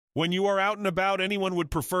When you are out and about, anyone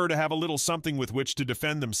would prefer to have a little something with which to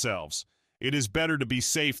defend themselves. It is better to be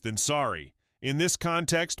safe than sorry. In this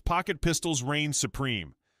context, pocket pistols reign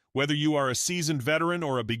supreme. Whether you are a seasoned veteran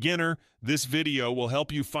or a beginner, this video will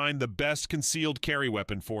help you find the best concealed carry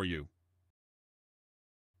weapon for you.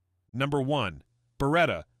 Number 1.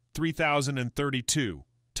 Beretta 3032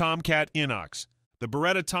 Tomcat Inox. The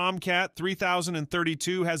Beretta Tomcat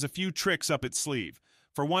 3032 has a few tricks up its sleeve.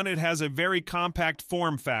 For one, it has a very compact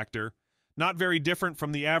form factor, not very different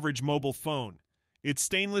from the average mobile phone. Its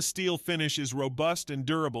stainless steel finish is robust and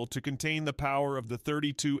durable to contain the power of the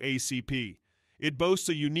 32 ACP. It boasts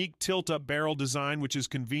a unique tilt-up barrel design which is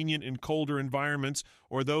convenient in colder environments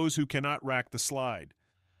or those who cannot rack the slide.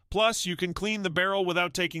 Plus, you can clean the barrel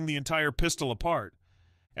without taking the entire pistol apart.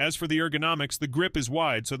 As for the ergonomics, the grip is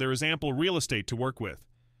wide, so there is ample real estate to work with.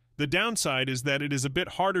 The downside is that it is a bit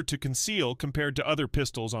harder to conceal compared to other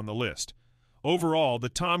pistols on the list. Overall, the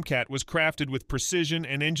Tomcat was crafted with precision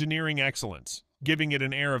and engineering excellence, giving it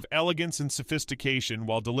an air of elegance and sophistication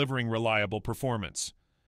while delivering reliable performance.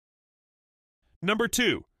 Number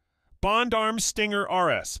 2. Bond Arms Stinger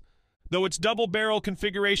RS. Though its double-barrel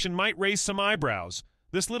configuration might raise some eyebrows,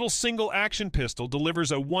 this little single-action pistol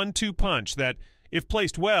delivers a 1-2 punch that, if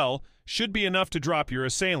placed well, should be enough to drop your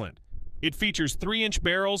assailant. It features 3-inch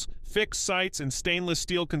barrels, fixed sights, and stainless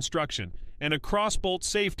steel construction, and a crossbolt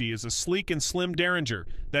safety is a sleek and slim Derringer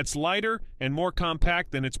that's lighter and more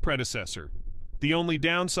compact than its predecessor. The only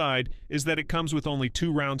downside is that it comes with only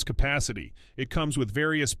 2 rounds capacity. It comes with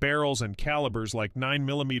various barrels and calibers like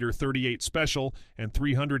 9mm 38 Special and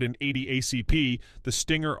 380 ACP. The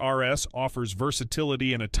Stinger RS offers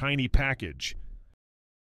versatility in a tiny package.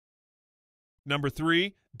 Number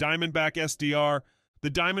 3. Diamondback SDR. The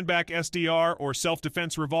Diamondback SDR, or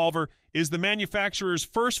self-defense revolver, is the manufacturer's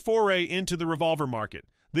first foray into the revolver market.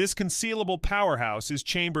 This concealable powerhouse is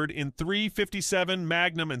chambered in 357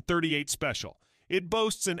 Magnum and 38 Special. It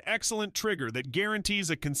boasts an excellent trigger that guarantees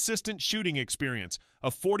a consistent shooting experience, a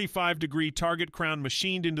 45-degree target crown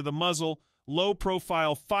machined into the muzzle,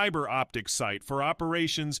 low-profile fiber optic sight for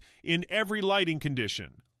operations in every lighting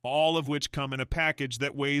condition, all of which come in a package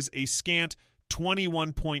that weighs a scant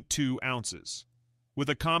 21.2 ounces. With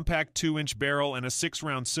a compact 2-inch barrel and a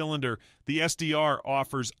 6-round cylinder, the SDR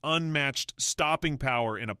offers unmatched stopping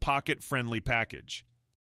power in a pocket-friendly package.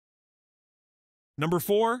 Number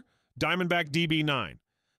 4. Diamondback DB9.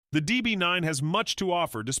 The DB9 has much to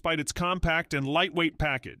offer despite its compact and lightweight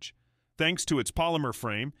package. Thanks to its polymer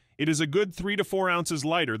frame, it is a good 3 to 4 ounces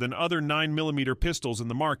lighter than other 9mm pistols in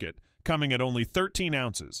the market, coming at only 13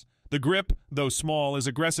 ounces. The grip, though small, is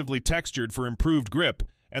aggressively textured for improved grip,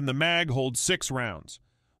 and the mag holds 6 rounds.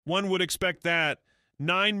 One would expect that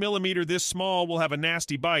 9mm this small will have a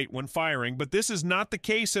nasty bite when firing, but this is not the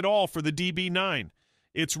case at all for the DB9.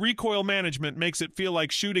 Its recoil management makes it feel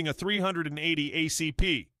like shooting a 380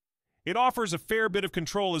 ACP. It offers a fair bit of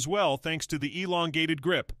control as well thanks to the elongated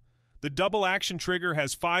grip. The double-action trigger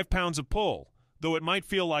has 5 pounds of pull, though it might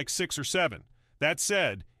feel like 6 or 7. That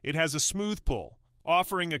said, it has a smooth pull,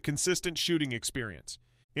 offering a consistent shooting experience.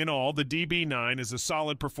 In all, the DB9 is a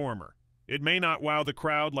solid performer. It may not wow the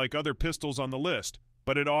crowd like other pistols on the list,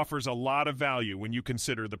 but it offers a lot of value when you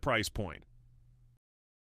consider the price point.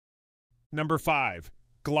 Number 5.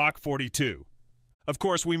 Glock 42. Of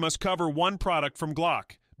course, we must cover one product from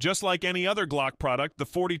Glock. Just like any other Glock product, the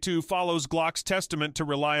 42 follows Glock's testament to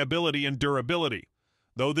reliability and durability.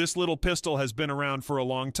 Though this little pistol has been around for a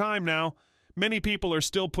long time now, many people are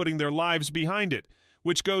still putting their lives behind it,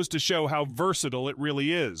 which goes to show how versatile it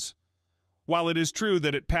really is. While it is true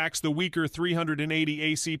that it packs the weaker 380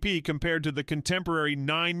 ACP compared to the contemporary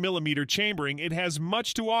 9mm chambering, it has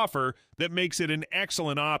much to offer that makes it an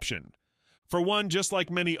excellent option. For one, just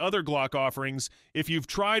like many other Glock offerings, if you've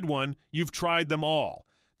tried one, you've tried them all.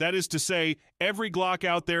 That is to say, every Glock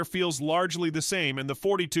out there feels largely the same, and the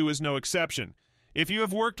 42 is no exception. If you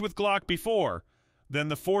have worked with Glock before, then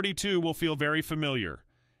the 42 will feel very familiar.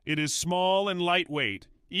 It is small and lightweight,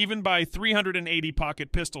 even by 380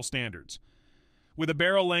 pocket pistol standards. With a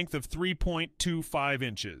barrel length of 3.25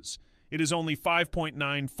 inches, it is only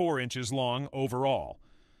 5.94 inches long overall.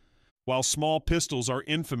 While small pistols are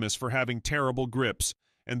infamous for having terrible grips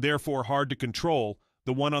and therefore hard to control,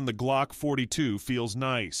 the one on the Glock 42 feels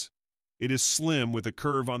nice. It is slim with a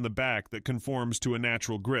curve on the back that conforms to a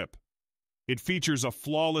natural grip. It features a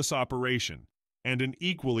flawless operation and an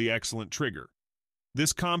equally excellent trigger.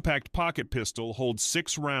 This compact pocket pistol holds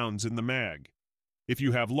 6 rounds in the mag. If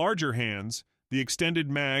you have larger hands, the extended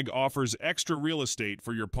mag offers extra real estate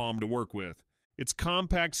for your palm to work with. Its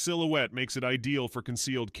compact silhouette makes it ideal for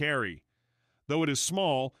concealed carry. Though it is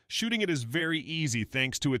small, shooting it is very easy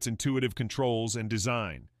thanks to its intuitive controls and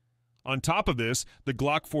design. On top of this, the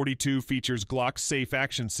Glock 42 features Glock's Safe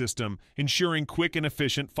Action system, ensuring quick and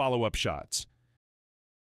efficient follow-up shots.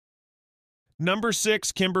 Number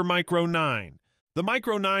 6. Kimber Micro 9. The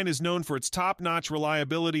Micro 9 is known for its top-notch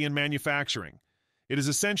reliability in manufacturing. It is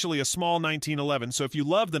essentially a small 1911, so if you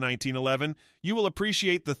love the 1911, you will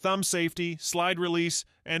appreciate the thumb safety, slide release,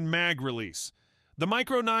 and mag release. The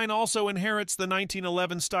Micro 9 also inherits the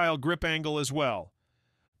 1911 style grip angle as well.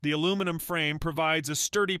 The aluminum frame provides a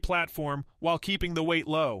sturdy platform while keeping the weight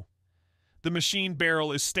low. The machine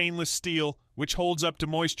barrel is stainless steel, which holds up to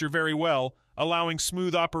moisture very well, allowing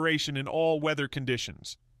smooth operation in all weather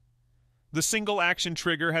conditions. The single-action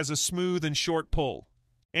trigger has a smooth and short pull.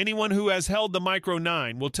 Anyone who has held the Micro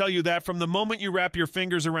 9 will tell you that from the moment you wrap your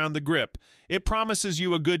fingers around the grip, it promises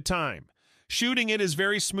you a good time. Shooting it is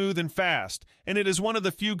very smooth and fast, and it is one of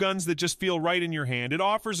the few guns that just feel right in your hand. It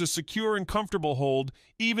offers a secure and comfortable hold,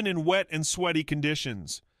 even in wet and sweaty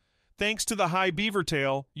conditions. Thanks to the high beaver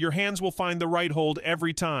tail, your hands will find the right hold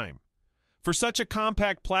every time. For such a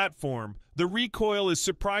compact platform, the recoil is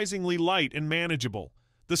surprisingly light and manageable.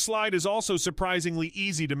 The slide is also surprisingly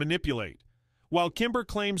easy to manipulate. While Kimber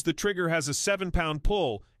claims the trigger has a 7-pound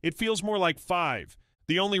pull, it feels more like 5.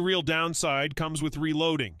 The only real downside comes with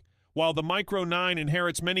reloading. While the Micro 9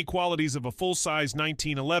 inherits many qualities of a full-size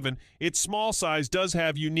 1911, its small size does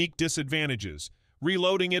have unique disadvantages.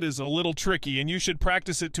 Reloading it is a little tricky, and you should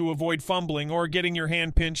practice it to avoid fumbling or getting your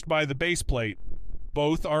hand pinched by the base plate.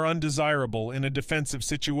 Both are undesirable in a defensive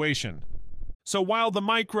situation. So while the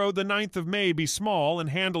Micro, the 9th of May, be small and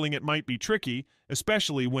handling it might be tricky,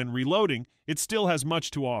 especially when reloading, it still has much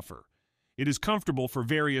to offer. It is comfortable for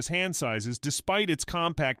various hand sizes despite its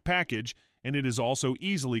compact package, and it is also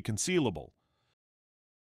easily concealable.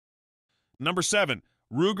 Number 7.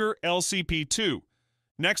 Ruger LCP-2.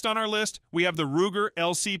 Next on our list, we have the Ruger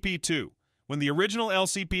LCP-2. When the original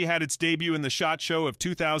LCP had its debut in the SHOT Show of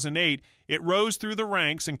 2008, it rose through the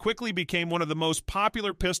ranks and quickly became one of the most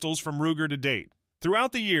popular pistols from Ruger to date.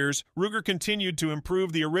 Throughout the years, Ruger continued to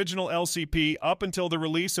improve the original LCP up until the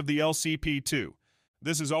release of the LCP-2.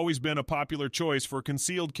 This has always been a popular choice for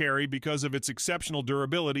concealed carry because of its exceptional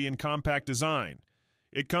durability and compact design.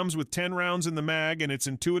 It comes with 10 rounds in the mag, and its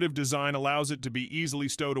intuitive design allows it to be easily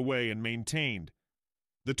stowed away and maintained.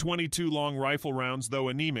 The 22 long rifle rounds, though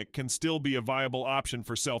anemic, can still be a viable option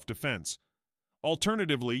for self-defense.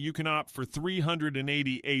 Alternatively, you can opt for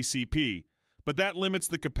 380 ACP, but that limits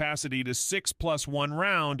the capacity to 6+1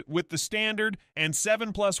 round with the standard and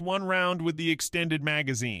 7+1 round with the extended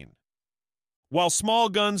magazine. While small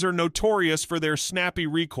guns are notorious for their snappy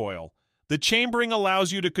recoil, the chambering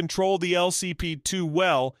allows you to control the LCP-2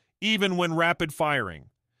 well, even when rapid firing.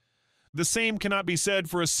 The same cannot be said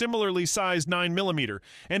for a similarly sized 9mm,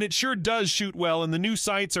 and it sure does shoot well, and the new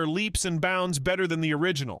sights are leaps and bounds better than the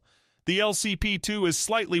original. The LCP-2 is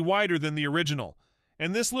slightly wider than the original,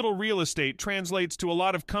 and this little real estate translates to a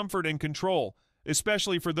lot of comfort and control,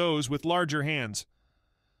 especially for those with larger hands.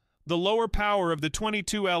 The lower power of the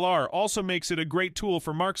 22LR also makes it a great tool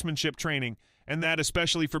for marksmanship training, and that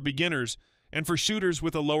especially for beginners and for shooters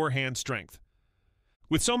with a lower hand strength.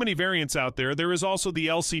 With so many variants out there, there is also the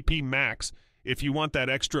LCP Max, if you want that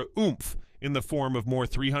extra oomph in the form of more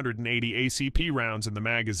 380 ACP rounds in the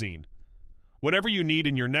magazine. Whatever you need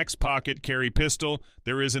in your next pocket carry pistol,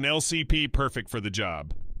 there is an LCP perfect for the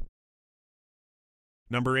job.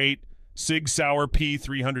 Number 8. Sig Sauer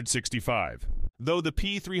P365. Though the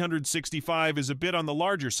P365 is a bit on the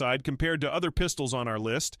larger side compared to other pistols on our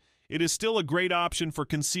list, it is still a great option for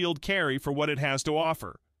concealed carry for what it has to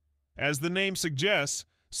offer. As the name suggests,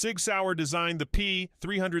 Sig Sauer designed the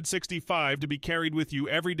P365 to be carried with you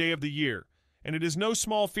every day of the year, and it is no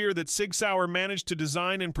small fear that Sig Sauer managed to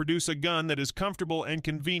design and produce a gun that is comfortable and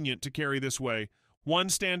convenient to carry this way. One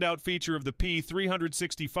standout feature of the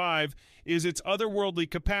P365 is its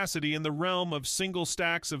otherworldly capacity in the realm of single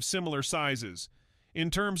stacks of similar sizes.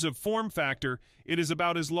 In terms of form factor, it is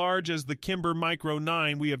about as large as the Kimber Micro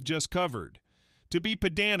 9 we have just covered. To be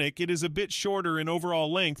pedantic, it is a bit shorter in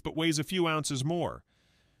overall length but weighs a few ounces more.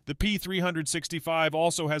 The P365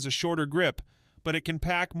 also has a shorter grip, but it can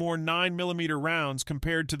pack more 9mm rounds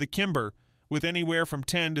compared to the Kimber, with anywhere from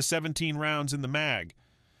 10 to 17 rounds in the mag.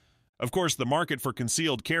 Of course, the market for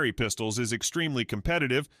concealed carry pistols is extremely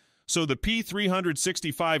competitive, so the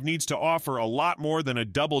P365 needs to offer a lot more than a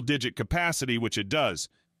double-digit capacity, which it does.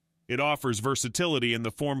 It offers versatility in the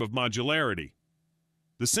form of modularity.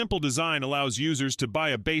 The simple design allows users to buy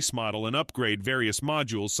a base model and upgrade various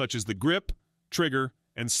modules such as the grip, trigger,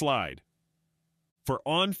 and slide. For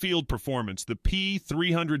on-field performance, the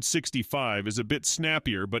P365 is a bit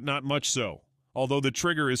snappier, but not much so, although the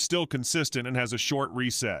trigger is still consistent and has a short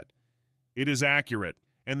reset. It is accurate,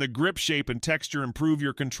 and the grip shape and texture improve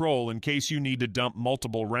your control in case you need to dump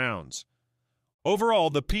multiple rounds. Overall,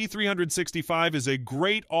 the P365 is a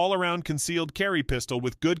great all-around concealed carry pistol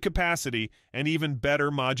with good capacity and even better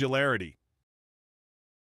modularity.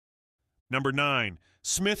 Number 9.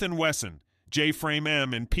 Smith & Wesson J-Frame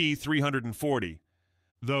M and P340.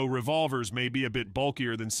 Though revolvers may be a bit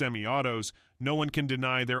bulkier than semi-autos, no one can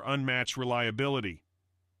deny their unmatched reliability.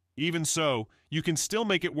 Even so, you can still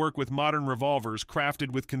make it work with modern revolvers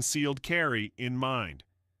crafted with concealed carry in mind.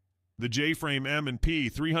 The J-Frame M and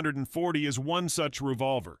P340 is one such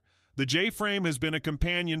revolver. The J-Frame has been a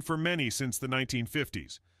companion for many since the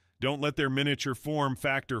 1950s. Don't let their miniature form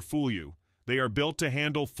factor fool you. They are built to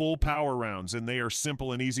handle full power rounds, and they are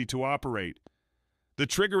simple and easy to operate. The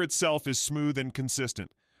trigger itself is smooth and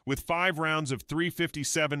consistent. With 5 rounds of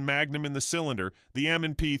 .357 Magnum in the cylinder, the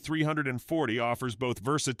M&P 340 offers both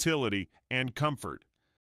versatility and comfort.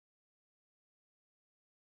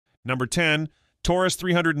 Number 10. Taurus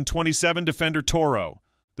 327 Defender Toro.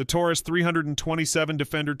 The Taurus 327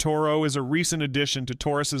 Defender Toro is a recent addition to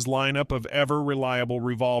Taurus's lineup of ever-reliable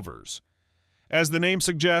revolvers. As the name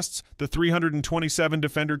suggests, the 327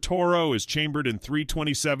 Defender Toro is chambered in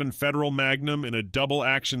 .327 Federal Magnum in a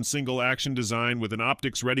double-action, single-action design with an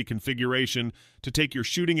optics-ready configuration to take your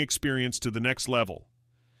shooting experience to the next level.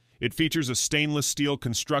 It features a stainless steel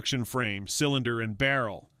construction frame, cylinder, and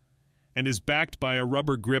barrel, and is backed by a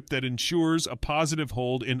rubber grip that ensures a positive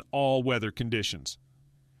hold in all weather conditions.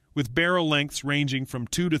 With barrel lengths ranging from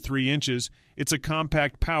 2 to 3 inches, it's a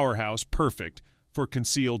compact powerhouse perfect for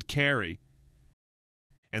concealed carry.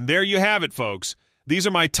 And there you have it, folks. These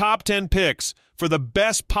are my top 10 picks for the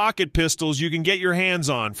best pocket pistols you can get your hands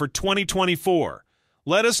on for 2024.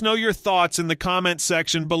 Let us know your thoughts in the comment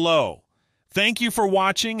section below. Thank you for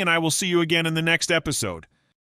watching, and I will see you again in the next episode.